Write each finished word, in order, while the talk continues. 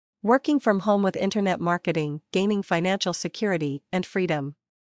Working from home with internet marketing, gaining financial security and freedom.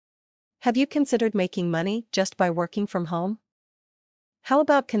 Have you considered making money just by working from home? How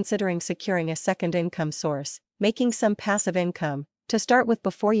about considering securing a second income source, making some passive income, to start with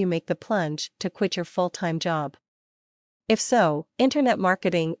before you make the plunge to quit your full-time job? If so, internet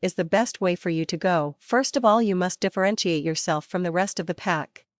marketing is the best way for you to go. First of all, you must differentiate yourself from the rest of the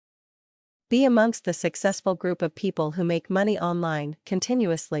pack. Be amongst the successful group of people who make money online,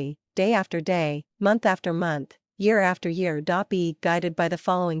 continuously, day after day, month after month, year after year. Be guided by the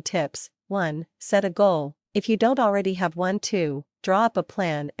following tips. 1. Set a goal. If you don't already have one. 2. Draw up a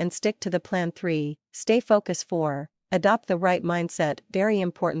plan and stick to the plan. 3. Stay focused. 4. Adopt the right mindset, very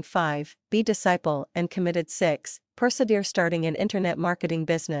important. 5. Be disciple and committed. 6. Persevere. Starting an internet marketing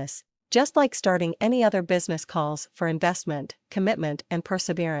business, just like starting any other business, calls for investment, commitment, and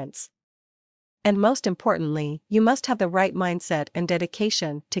perseverance. And most importantly, you must have the right mindset and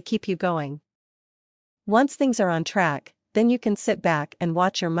dedication to keep you going. Once things are on track, then you can sit back and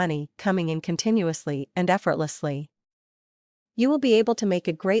watch your money coming in continuously and effortlessly. You will be able to make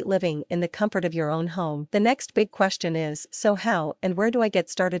a great living in the comfort of your own home. The next big question is, so how and where do I get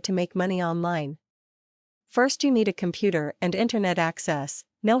started to make money online? First, you need a computer and internet access.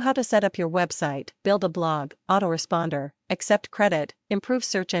 Know how to set up your website, build a blog, autoresponder, accept credit, improve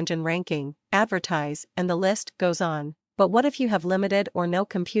search engine ranking, advertise, and the list goes on. But what if you have limited or no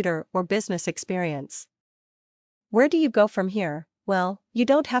computer or business experience? Where do you go from here? Well, you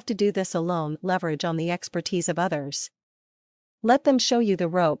don't have to do this alone. Leverage on the expertise of others. Let them show you the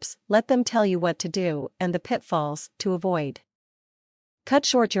ropes, let them tell you what to do and the pitfalls to avoid. Cut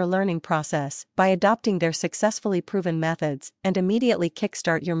short your learning process by adopting their successfully proven methods and immediately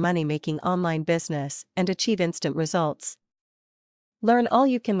kickstart your money-making online business and achieve instant results. Learn all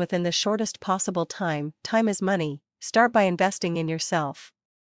you can within the shortest possible time. Time is money. Start by investing in yourself.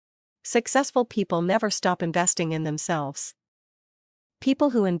 Successful people never stop investing in themselves.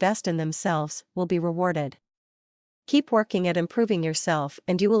 People who invest in themselves will be rewarded. Keep working at improving yourself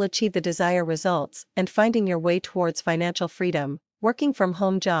and you will achieve the desired results and finding your way towards financial freedom. Working from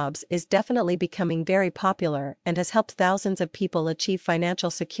home jobs is definitely becoming very popular and has helped thousands of people achieve financial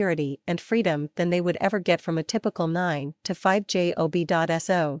security and freedom than they would ever get from a typical 9 to 5 job.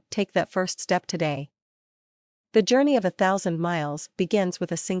 So, take that first step today. The journey of 1,000 miles begins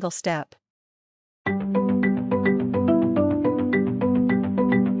with a single step.